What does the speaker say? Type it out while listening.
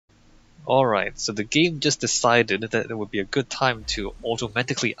Alright, so the game just decided that it would be a good time to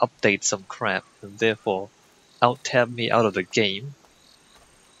automatically update some crap, and therefore out-tab me out of the game.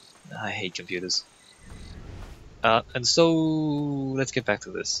 I hate computers. And so, let's get back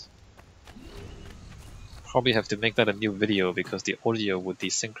to this. Probably have to make that a new video because the audio would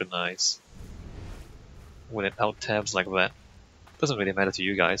desynchronize when it out-tabs like that. Doesn't really matter to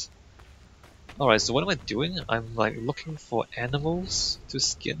you guys. Alright, so what am I doing? I'm like looking for animals to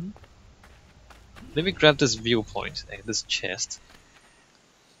skin. Let me grab this viewpoint and this chest.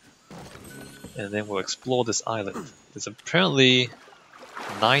 And then we'll explore this island. There's apparently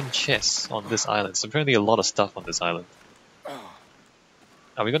 9 chests on this island. So apparently a lot of stuff on this island.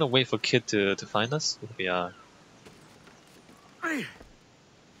 Are we gonna wait for Kid to find us? We are.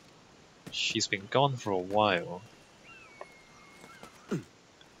 She's been gone for a while.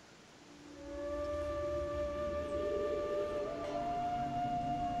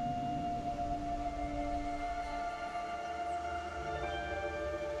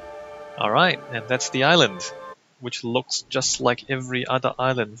 Alright, and that's the island, which looks just like every other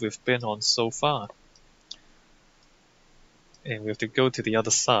island we've been on so far. And we have to go to the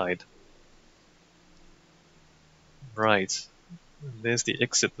other side. Right, there's the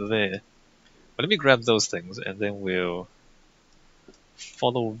exit there. But let me grab those things and then we'll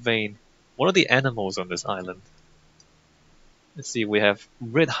follow Vane. What are the animals on this island? Let's see, we have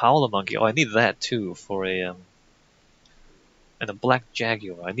red howler monkey. Oh, I need that too for a and a black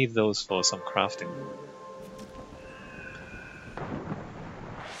jaguar. I need those for some crafting.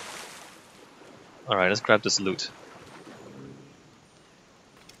 Alright, let's grab this loot.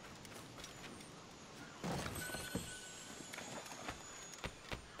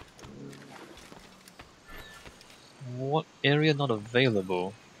 What area not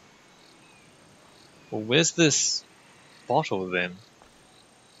available? Well, where's this bottle then?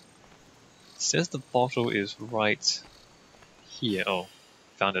 It says the bottle is right here. Oh,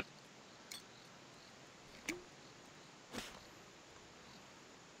 found it.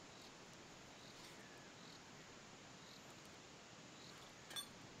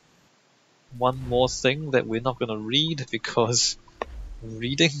 One more thing that we're not gonna read because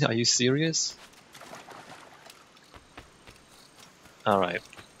reading? Are you serious? Alright.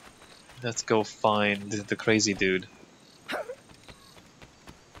 Let's go find the crazy dude.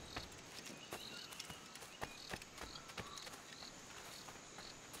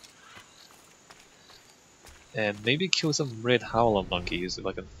 And maybe kill some red howler monkeys if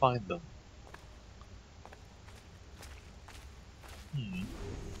I can find them.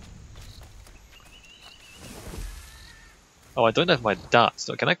 Oh, I don't have my darts.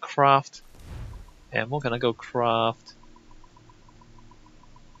 So can I craft ammo? Can I go craft?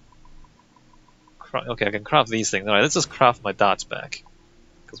 Okay, I can craft these things. Alright, let's just craft my darts back.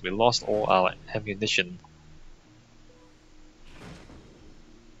 Because we lost all our ammunition.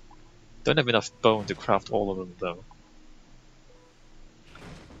 Don't have enough bone to craft all of them though.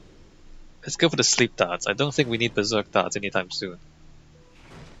 Let's go for the sleep darts. I don't think we need berserk darts anytime soon.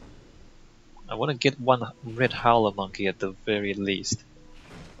 I want to get one red howler monkey at the very least.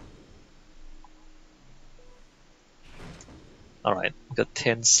 Alright, we got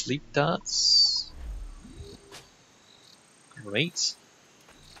 10 sleep darts. Great.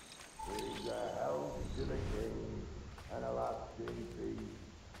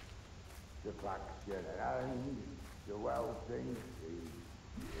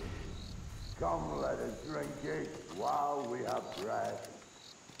 Come, let us drink it while we have breath,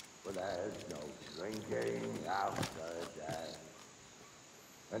 for there's no drinking after death.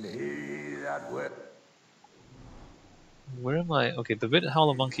 And he that will... Where am I? Okay, the red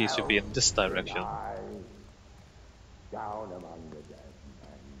howler monkey should be in this direction. Down among the dead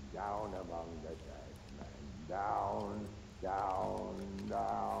men, down among the dead men, down, down,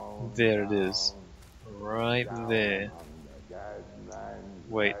 down. There it is. Right there.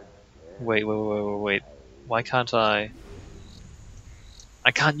 Wait. Wait. Why can't I? I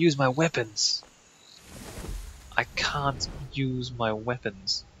can't use my weapons! I can't use my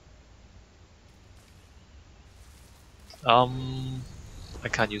weapons. I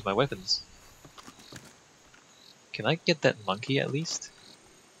can't use my weapons. Can I get that monkey at least?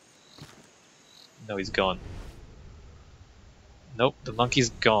 No, he's gone. Nope, the monkey's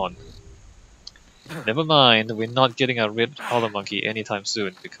gone. Never mind, we're not getting a red howler monkey anytime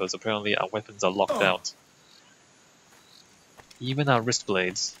soon because apparently our weapons are locked out. Even our wrist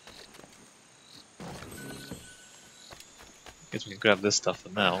blades. Guess we can grab this stuff for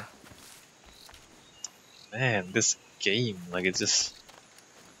now. Man, this game, like it's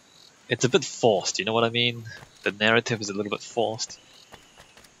a bit forced, you know what I mean? The narrative is a little bit forced.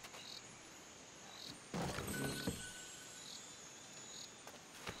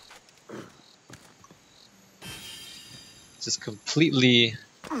 just completely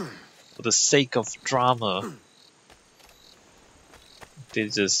for the sake of drama, they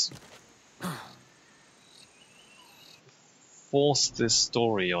just force this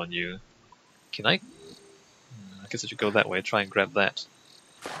story on you. Can I? I guess I should go that way, try and grab that.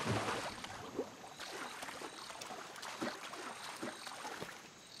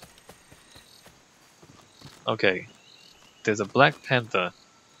 Okay, there's a black panther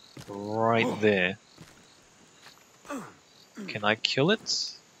right there. Can I kill it?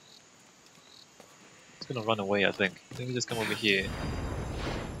 It's gonna run away, I think. Let me just come over here.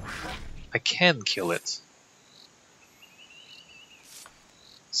 I can kill it.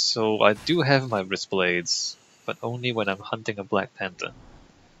 So I do have my wrist blades, but only when I'm hunting a black panther.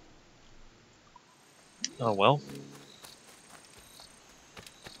 Oh well.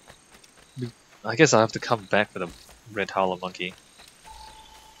 I guess I'll have to come back for the red howler monkey.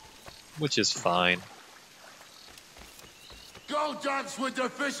 Which is fine. Go dance with the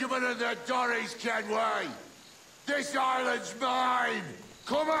fishermen and their dories, Kenway! This island's mine!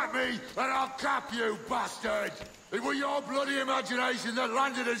 Come at me and I'll cap you, bastard! It was your bloody imagination that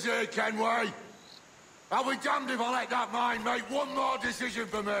landed us here, Kenway! I'll be damned if I let that mind make one more decision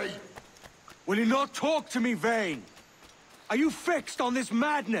for me! Will you not talk to me, Vane? Are you fixed on this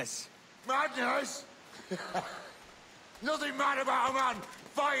madness? Madness? Nothing mad about a man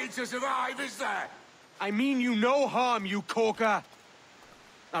fighting to survive, is there? I mean you no harm, you corker.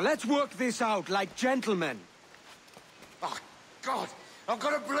 Now let's work this out like gentlemen. Oh, God! I've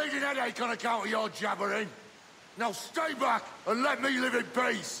got a bleeding headache on account of your jabbering. Now stay back and let me live in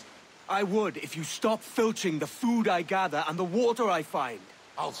peace. I would if you stop filching the food I gather and the water I find.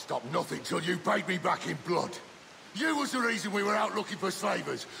 I'll stop nothing till you paid me back in blood. You was the reason we were out looking for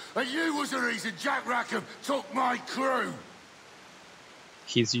slavers, and you was the reason Jack Rackham took my crew.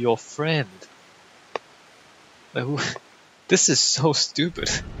 He's your friend. This is so stupid.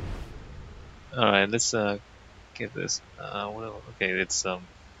 Alright, let's get this. Okay, it's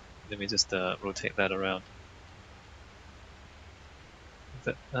let me just rotate that around.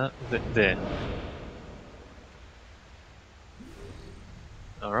 There.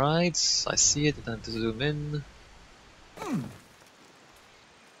 Alright, I see it, I have to zoom in.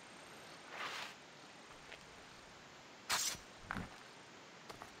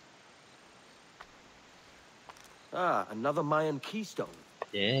 Ah, another Mayan keystone.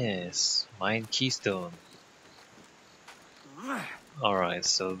 Yes, mine keystone. Alright,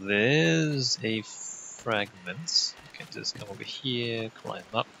 so there's a fragment. You can just come over here, climb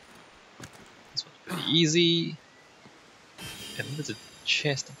up. This one's pretty easy. And there's a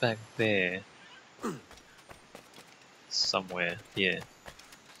chest back there. Somewhere here.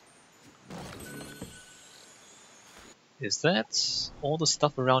 Is that all the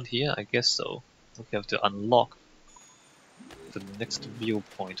stuff around here? I guess so. We have to unlock the next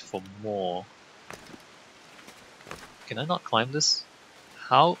viewpoint for more. Can I not climb this?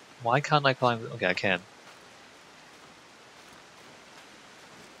 How? Why can't I climb it? Okay, I can.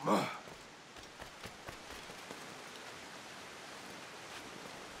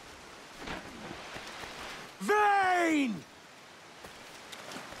 Vane!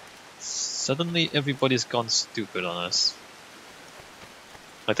 Suddenly everybody's gone stupid on us.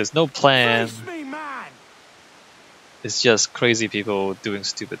 Like there's no plan. Face me, man! It's just crazy people doing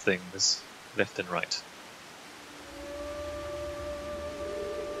stupid things left and right.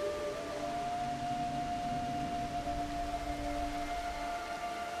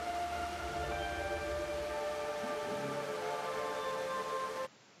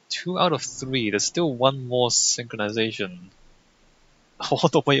 Two out of three. There's still one more synchronization. All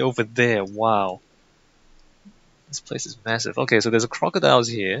the way over there. Wow. This place is massive. Okay, so there's a crocodiles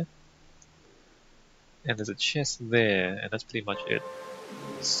here. And there's a chest there, and that's pretty much it.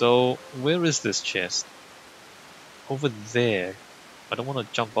 So, where is this chest? Over there. I don't want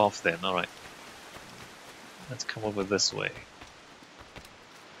to jump off then, alright. Let's come over this way.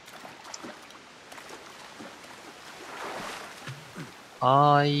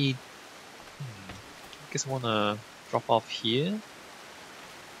 I guess I want to drop off here.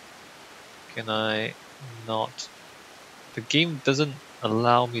 Can I not? The game doesn't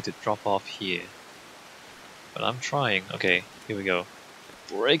allow me to drop off here. But I'm trying. Okay, here we go.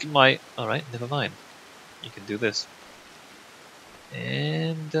 Break my... Alright, never mind. You can do this.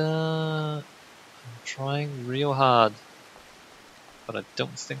 And I'm trying real hard. But I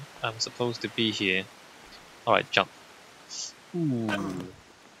don't think I'm supposed to be here. Alright, jump. Ooh.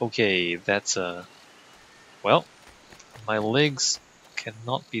 Okay, that's well, my legs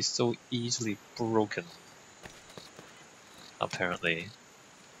cannot be so easily broken. Apparently.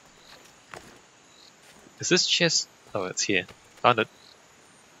 Is this chest Oh, it's here. Found it.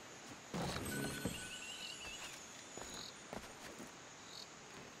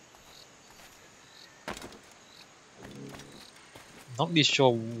 Not really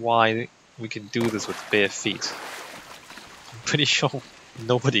sure why we can do this with bare feet. I'm pretty sure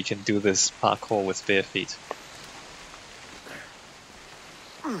nobody can do this parkour with bare feet.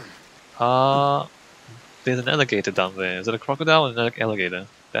 There's an alligator down there. Is it a crocodile or an alligator?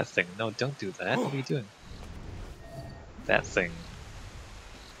 That thing. No, don't do that. What are you doing? That thing.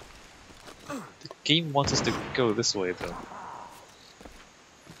 The game wants us to go this way though.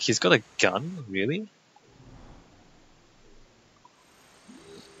 He's got a gun? Really?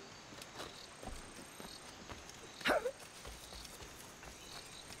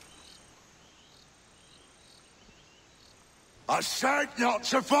 I said not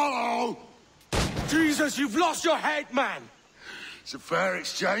to follow! Jesus, you've lost your head, man! It's a fair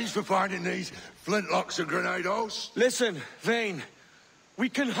exchange for finding these flintlocks and grenados. Listen, Vane. We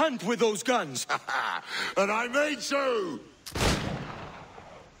can hunt with those guns. And I mean to!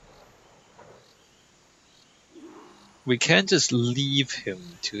 We can't just leave him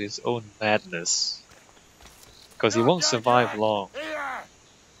to his own madness. Because he won't survive long. Here!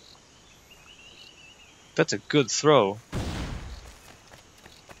 That's a good throw.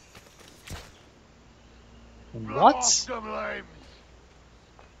 Blow off What? some limbs.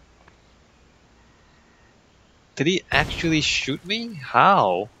 Did he actually shoot me?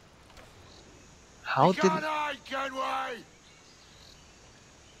 How? How You did... can't hide, Kenway!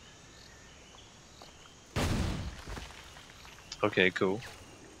 Okay, cool.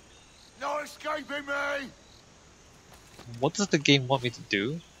 No escaping me! What does the game want me to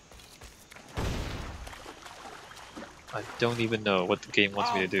do? I don't even know what the game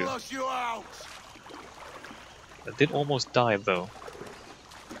wants me to do. I'll flush you out! I did almost die though.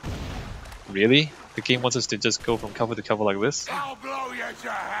 Really? The game wants us to just go from cover to cover like this? I'll blow you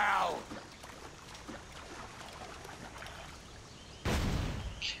to hell!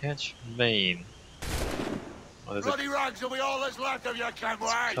 Catch Vane. Oh, there's a Bloody rags will be all that's left of you,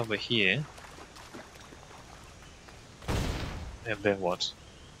 Kenway! cover here. And then what?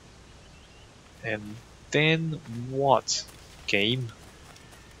 And then what? Game?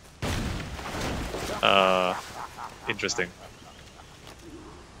 Interesting.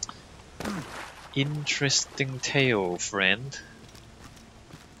 Interesting tale, friend.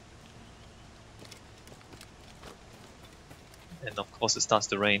 And of course it starts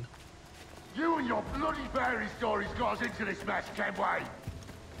to rain. You and your bloody fairy stories got us into this mess, Kenway!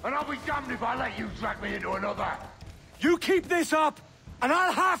 And I'll be damned if I let you drag me into another! You keep this up, and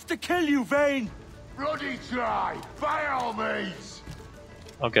I'll have to kill you, Vane! Bloody try! By all means!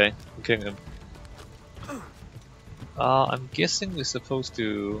 Okay, I'm killing him. I'm guessing we're supposed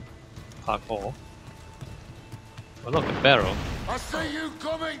to parkour. Oh look, a barrel. I see you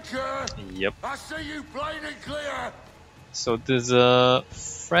coming, Kerr! Yep. I see you plain and clear! So there's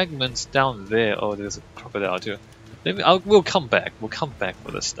fragments down there. Oh, there's a crocodile too. We'll come back. We'll come back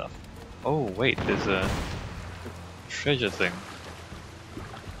for this stuff. Oh wait, there's a treasure thing.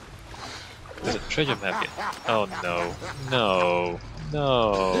 There's a treasure map here. Oh no, no,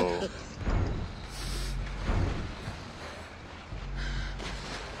 no.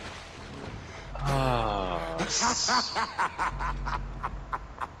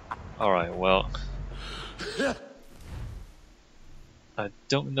 Alright, well. I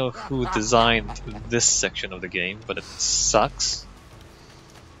don't know who designed this section of the game, but it sucks.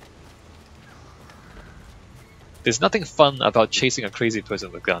 There's nothing fun about chasing a crazy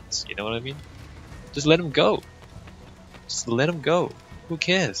person with guns, you know what I mean? Just let him go. Just let him go. Who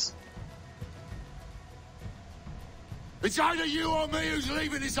cares? It's either you or me who's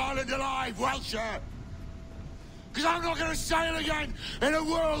leaving this island alive, Welcher! Because I'm not going to sail again in a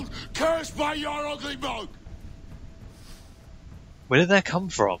world cursed by your ugly mug! Where did that come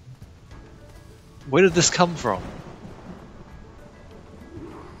from? Where did this come from?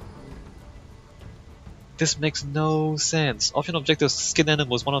 This makes no sense. Option objective skin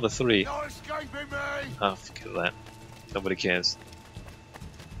animals, one of the three. No escaping me! Oh, forget that. Nobody cares.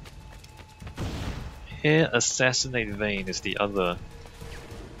 Here, assassinate Vane is the other.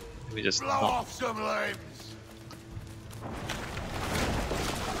 Let me just Blow not. off some limbs!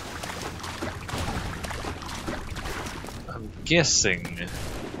 I'm guessing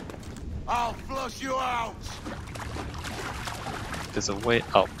I'll flush you out! there's a way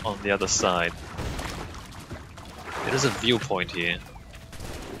up on the other side. There is a viewpoint here.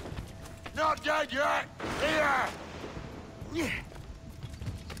 Not dead yet! Here!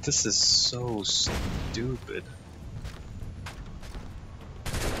 This is so stupid.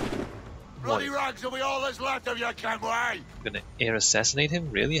 Blow bloody rags will be all that's left of you, Kenway! Gonna air assassinate him?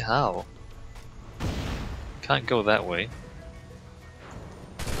 Really? How? Can't go that way.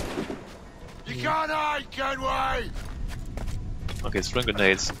 You can't hide, Kenway! Okay, throwing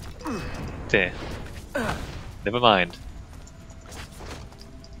grenades. There. Never mind.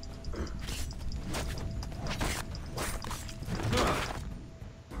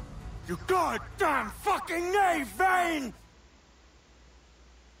 You goddamn fucking knave, Vane!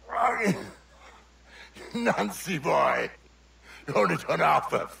 Nancy boy, you only done half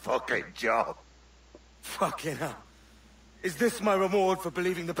the fucking job. Fucking hell. Is this my reward for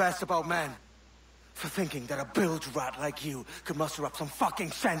believing the best about men? For thinking that a bilge rat like you could muster up some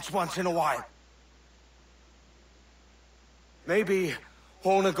fucking sense once in a while? Maybe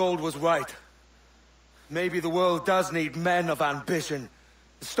Hornigold was right. Maybe the world does need men of ambition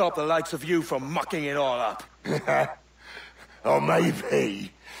to stop the likes of you from mucking it all up. Or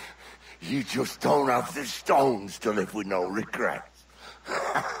maybe you just don't have the stones to live with no regrets.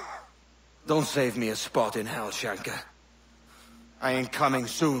 Don't save me a spot in hell, Shanka. I ain't coming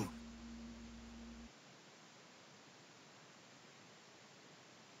soon.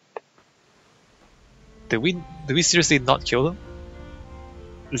 Did we seriously not kill him?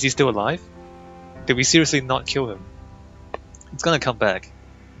 Is he still alive? Did we seriously not kill him? It's gonna come back.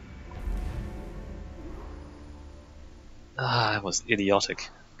 Ah, it was idiotic.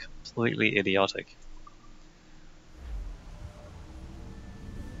 Completely idiotic.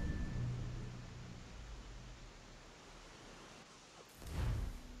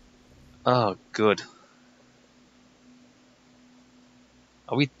 Oh, good.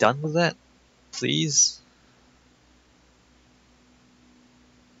 Are we done with that? Please?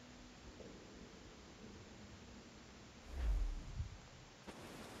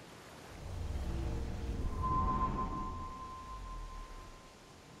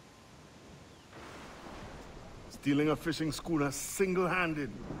 Stealing a fishing schooner single-handed.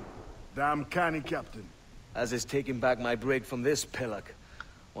 Damn canny, Captain. As is taking back my brig from this pillock.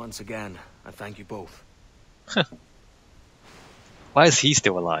 Once again, I thank you both. Why is he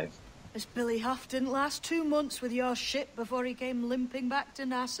still alive? This Billy Huff didn't last 2 months with your ship before he came limping back to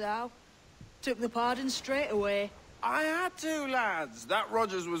Nassau. Took the pardon straight away. I had to, lads. That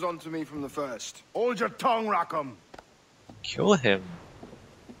Rogers was on to me from the first. Hold your tongue, Rackham. Kill him.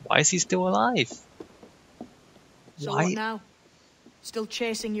 Why is he still alive? So Why? what now? Still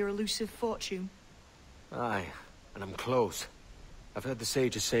chasing your elusive fortune? Aye, and I'm close. I've heard the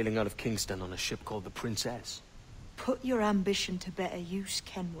Sage is sailing out of Kingston on a ship called the Princess. Put your ambition to better use,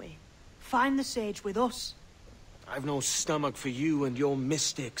 Kenway. Find the Sage with us. I've no stomach for you and your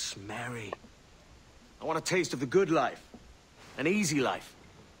mystics, Mary. I want a taste of the good life. An easy life.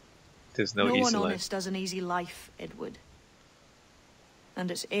 There's no No easy one life. honest has an easy life, Edward. And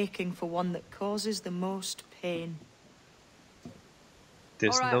it's aching for one that causes the most pain.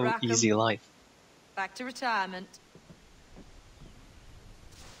 There's All right, no Rackham. easy life. Back to retirement.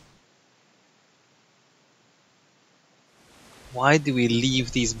 Why do we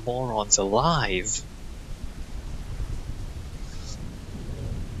leave these morons alive?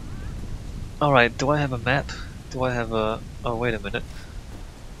 Alright, do I have a map? Do I have a... Oh, wait a minute.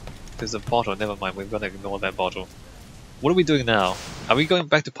 There's a bottle, never mind, we're gonna ignore that bottle. What are we doing now? Are we going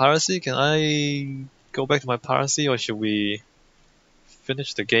back to piracy? Can I go back to my piracy, or should we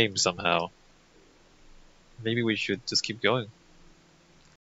finish the game somehow? Maybe we should just keep going.